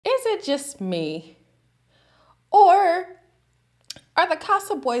it just me? Or are the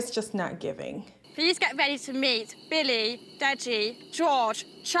Casa boys just not giving? Please get ready to meet Billy, Deji, George,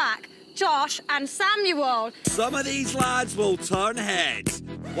 Jack, Josh and Samuel. Some of these lads will turn heads,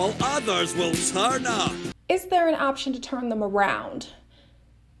 while others will turn up. Is there an option to turn them around?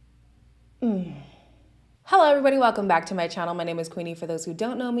 Hello everybody, welcome back to my channel. My name is Queenie. For those who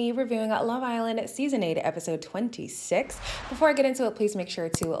don't know me, reviewing Love Island Season 8, Episode 26. Before I get into it, please make sure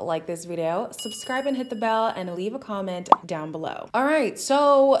to like this video, subscribe and hit the bell, and leave a comment down below. All right,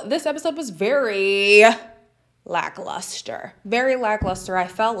 so this episode was very lackluster. Very lackluster. I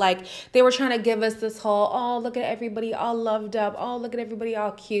felt like they were trying to give us this whole, oh, look at everybody all loved up, oh, look at everybody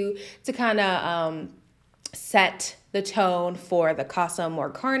all cute, to kind of set the tone for the Casa Amor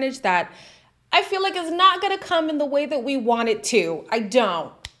carnage that I feel like is not going to come in the way that we want it to. I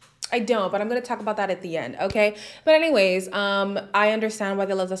don't, but I'm going to talk about that at the end, okay? But anyways, I understand why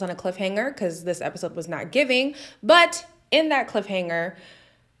they left us on a cliffhanger because this episode was not giving. But in that cliffhanger,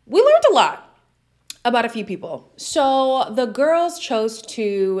 we learned a lot about a few people. So the girls chose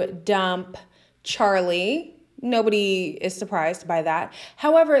to dump Charlie. Nobody is surprised by that.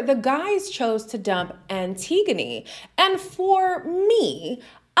 However, the guys chose to dump Antigone. And for me,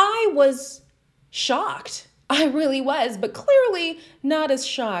 I was shocked. I really was, but clearly not as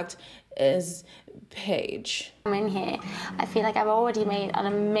shocked as Paige. I'm in here. I feel like I've already made an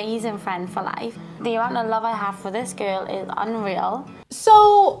amazing friend for life. The amount of love I have for this girl is unreal.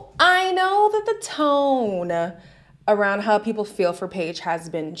 So I know that the tone around how people feel for Paige has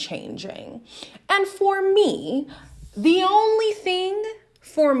been changing. And for me, the only thing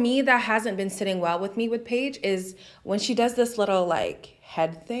for me that hasn't been sitting well with me with Paige is when she does this little like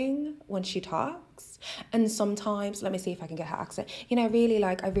head thing when she talks. And sometimes, let me see if I can get her accent. You know, I really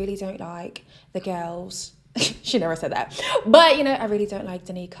don't like the girls. She never said that. But, you know, I really don't like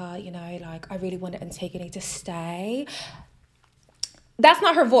Danica. You know, like I really want Antigone to stay. That's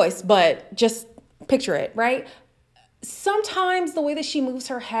not her voice, but just picture it, right? Sometimes the way that she moves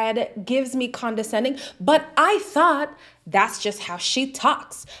her head gives me condescending, but I thought that's just how she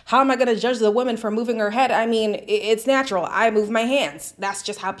talks. How am I going to judge the woman for moving her head? I mean, it's natural. I move my hands. That's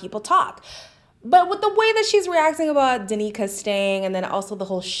just how people talk. But with the way that she's reacting about Danica staying and then also the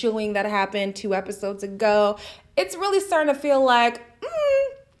whole shooing that happened 2 episodes ago, it's really starting to feel like,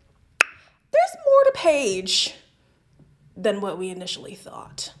 there's more to Paige than what we initially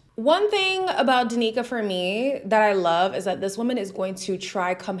thought. One thing about Danica for me that I love is that this woman is going to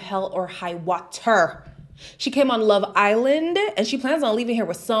try come hell or high water. She came on Love Island and she plans on leaving here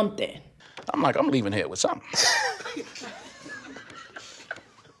with something. I'm leaving here with something.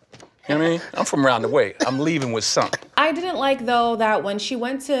 You know what I mean? I'm from around the way. I'm leaving with something. I didn't like, though, that when she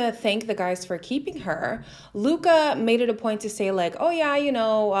went to thank the guys for keeping her, Luca made it a point to say, like, oh, yeah, you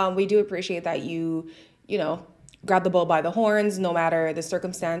know, we do appreciate that you know, grab the bull by the horns, no matter the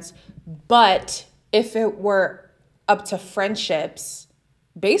circumstance. But if it were up to friendships,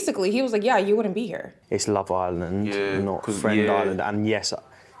 basically, he was like, yeah, you wouldn't be here. It's Love Island, not Friend Island. And yes,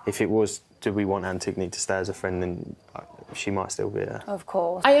 if it was, do we want Antigone to stay as a friend, then she might still be there. Of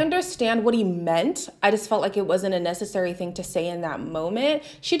course. I understand what he meant. I just felt like it wasn't a necessary thing to say in that moment.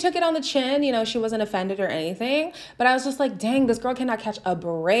 She took it on the chin, you know, she wasn't offended or anything. But I was just like, dang, this girl cannot catch a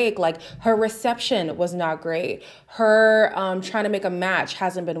break. Like, her reception was not great. Her trying to make a match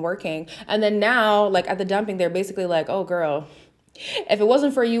hasn't been working. And then now, like, at the dumping, they're basically like, oh, girl, if it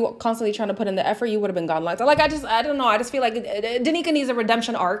wasn't for you constantly trying to put in the effort, you would have been gone. Like, I don't know. I just feel like Danica needs a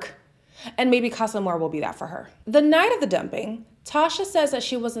redemption arc. And maybe Casa Amor will be that for her. The night of the dumping, Tasha says that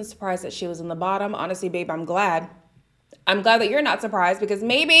she wasn't surprised that she was in the bottom. Honestly, babe, I'm glad. I'm glad that you're not surprised because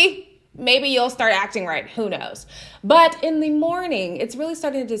maybe you'll start acting right. Who knows? But in the morning, it's really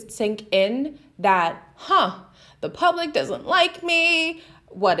starting to sink in that, the public doesn't like me.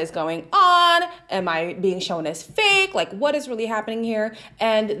 What is going on? Am I being shown as fake? Like, what is really happening here?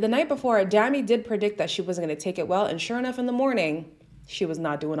 And the night before, Dami did predict that she wasn't going to take it well. And sure enough, in the morning, she was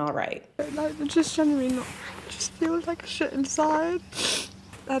not doing all right. Like, just genuinely not, just feels like shit inside.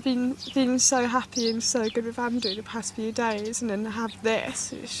 I've been feeling so happy and so good with Andrew the past few days, and then to have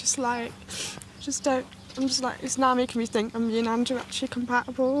this, it's just like, it's now making me think, are me and Andrew actually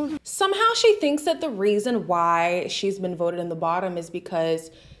compatible? Somehow she thinks that the reason why she's been voted in the bottom is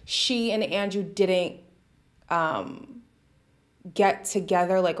because she and Andrew didn't get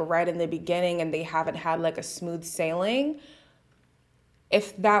together like right in the beginning and they haven't had like a smooth sailing.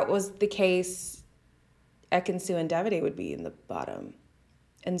 If that was the case, Ekin-Su and Davide would be in the bottom.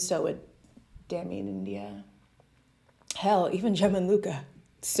 And so would Dami and India. Hell, even Jem and Luca.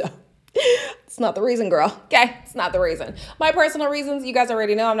 So It's not the reason, girl. Okay, it's not the reason. My personal reasons, you guys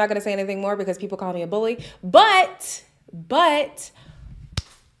already know. I'm not gonna say anything more because people call me a bully. But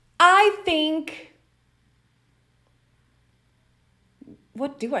I think,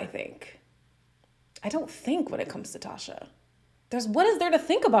 what do I think? I don't think when it comes to Tasha. What is there to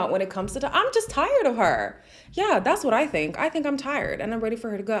think about when it comes to I'm just tired of her. Yeah, that's what I think. I think I'm tired and I'm ready for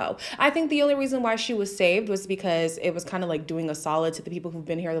her to go. I think the only reason why she was saved was because it was kind of like doing a solid to the people who've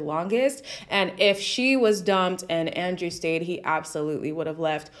been here the longest. And if she was dumped and Andrew stayed, he absolutely would have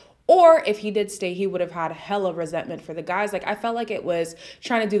left. Or if he did stay, he would have had hella resentment for the guys. Like, I felt like it was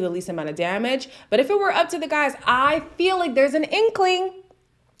trying to do the least amount of damage. But if it were up to the guys, I feel like there's an inkling.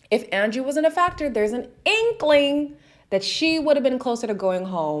 If Andrew wasn't a factor, there's an inkling that she would have been closer to going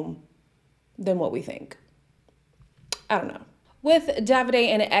home than what we think. I don't know. With Davide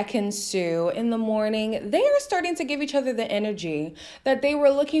and Ekin-Su in the morning, they are starting to give each other the energy that they were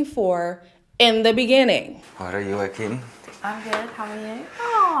looking for in the beginning. How are you, Ekin? I'm good. How are you?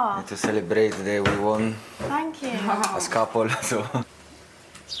 Oh, To celebrate the day we won thank you. as couple, so.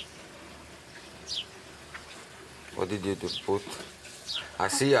 What did you do, put? I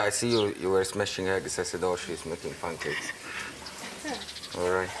see you were smashing eggs. I said, oh, she's making pancakes.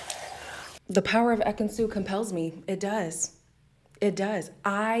 All right. The power of Ekin-Su compels me. It does. It does.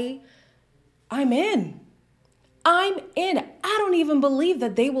 I'm in. I'm in. I don't even believe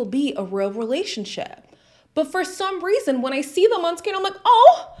that they will be a real relationship. But for some reason, when I see them on screen, I'm like,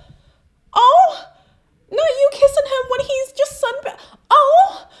 oh, not you kissing him when he's just sunburned.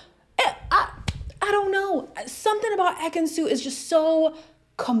 Oh, I don't know. Something about Ekin-Su is just so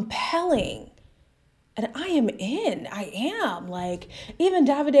compelling. And I am in. I am. Like, even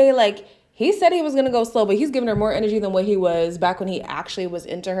Davide, like, he said he was going to go slow, but he's giving her more energy than what he was back when he actually was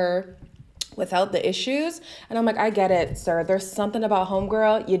into her without the issues. And I'm like, I get it, sir. There's something about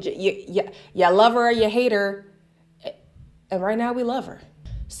homegirl. You love her or you hate her. And right now we love her.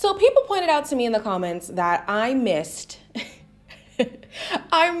 So people pointed out to me in the comments that I missed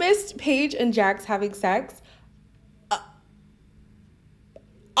Paige and Jax having sex.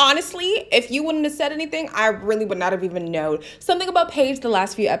 Honestly, if you wouldn't have said anything, I really would not have even known. Something about Paige the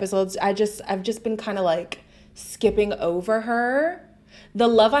last few episodes, I've just been kind of like skipping over her. The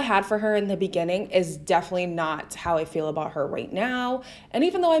love I had for her in the beginning is definitely not how I feel about her right now. And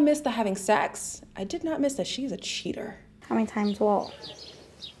even though I missed the having sex, I did not miss that she's a cheater. How many times what?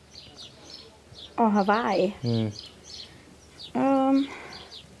 Or have I?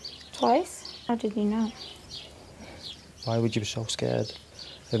 Twice. How did you know? Why would you be so scared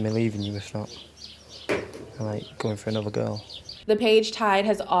of me leaving you if not? And like going for another girl. The Paige tide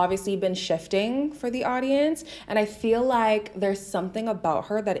has obviously been shifting for the audience, and I feel like there's something about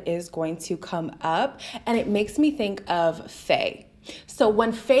her that is going to come up, and it makes me think of Faye. So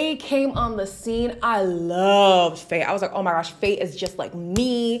when Faye came on the scene, I loved Faye. I was like, oh my gosh, Faye is just like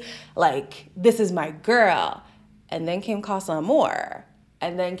me. Like, this is my girl. And then came Casa Amor.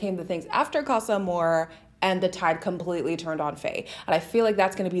 And then came the things after Casa Amor, and the tide completely turned on Faye. And I feel like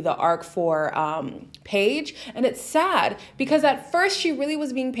that's gonna be the arc for Paige. And it's sad because at first she really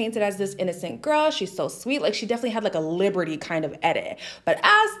was being painted as this innocent girl. She's so sweet. Like, she definitely had like a Liberty kind of edit. But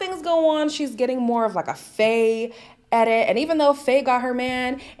as things go on, she's getting more of like a Faye edit. And even though Faye got her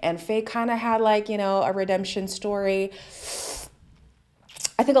man and Faye kind of had like, you know, a redemption story,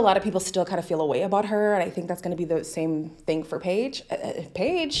 I think a lot of people still kind of feel a way about her. And I think that's gonna be the same thing for Paige.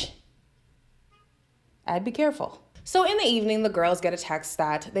 Paige, I'd be careful. So in the evening, the girls get a text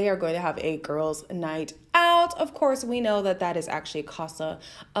that they are going to have a girls' night out. Of course, we know that that is actually Casa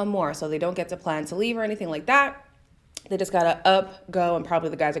Amor, so they don't get to plan to leave or anything like that. They just gotta up, go, and probably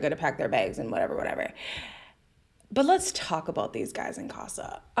the guys are gonna pack their bags and whatever. But let's talk about these guys in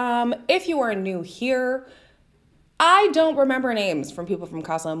Casa. If you are new here, I don't remember names from people from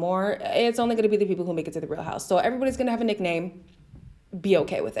Casa Amor. It's only gonna be the people who make it to the Real House. So everybody's gonna have a nickname. Be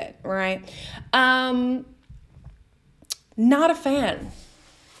okay with it, right? Not a fan.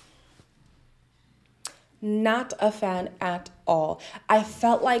 Not a fan at all. I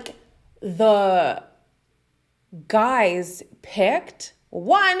felt like the guys picked,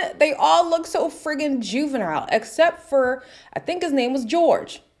 one, they all look so friggin' juvenile, except for, I think his name was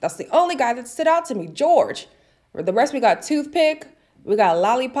George. That's the only guy that stood out to me, George. The rest, we got Toothpick, we got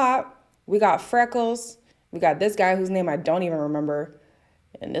Lollipop, we got Freckles, we got this guy whose name I don't even remember,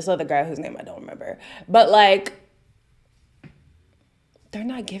 and this other guy whose name I don't remember. But like, they're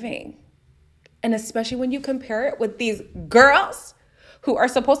not giving. And especially when you compare it with these girls who are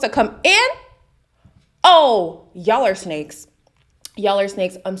supposed to come in. Oh, y'all are snakes. Y'all are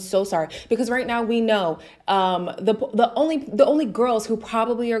snakes. I'm so sorry. Because right now we know the only girls who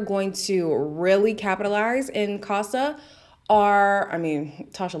probably are going to really capitalize in Casa are, I mean,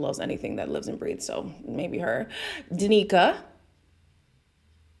 Tasha loves anything that lives and breathes, so maybe her. Danica.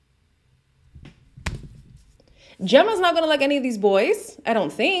 Gemma's not gonna like any of these boys, I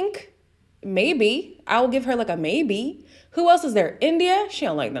don't think. Maybe. I will give her like a maybe. Who else is there? India? She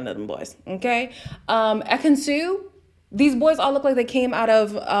don't like none of them boys, okay? Ekansu. These boys all look like they came out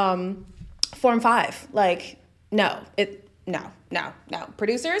of Form 5. Like, no.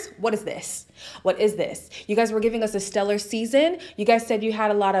 Producers, what is this? What is this? You guys were giving us a stellar season. You guys said you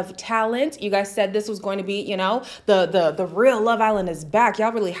had a lot of talent. You guys said this was going to be, you know, the real Love Island is back.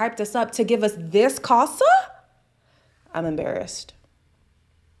 Y'all really hyped us up to give us this Casa? I'm embarrassed.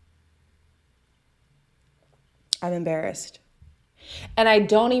 I'm embarrassed. And I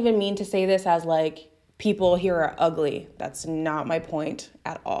don't even mean to say this as like people here are ugly. That's not my point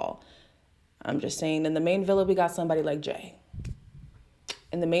at all. I'm just saying in the main villa, we got somebody like Jay.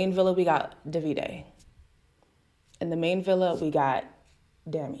 In the main villa, we got Davide. In the main villa, we got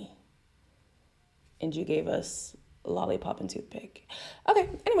Dami. And you gave us Lollipop and Toothpick. Okay,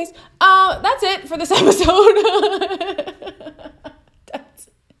 anyways, that's it for this episode.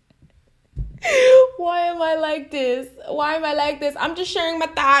 Why am I like this? Why am I like this? I'm just sharing my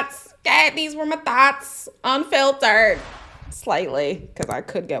thoughts. Okay, these were my thoughts, unfiltered. Slightly, because I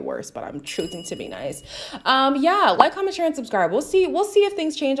could get worse, but I'm choosing to be nice. Yeah, like, comment, share, and subscribe. We'll see if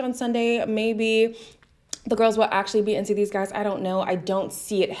things change on Sunday. Maybe the girls will actually be into these guys. I don't know. I don't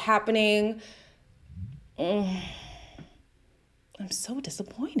see it happening. I'm so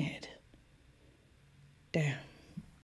disappointed. Damn.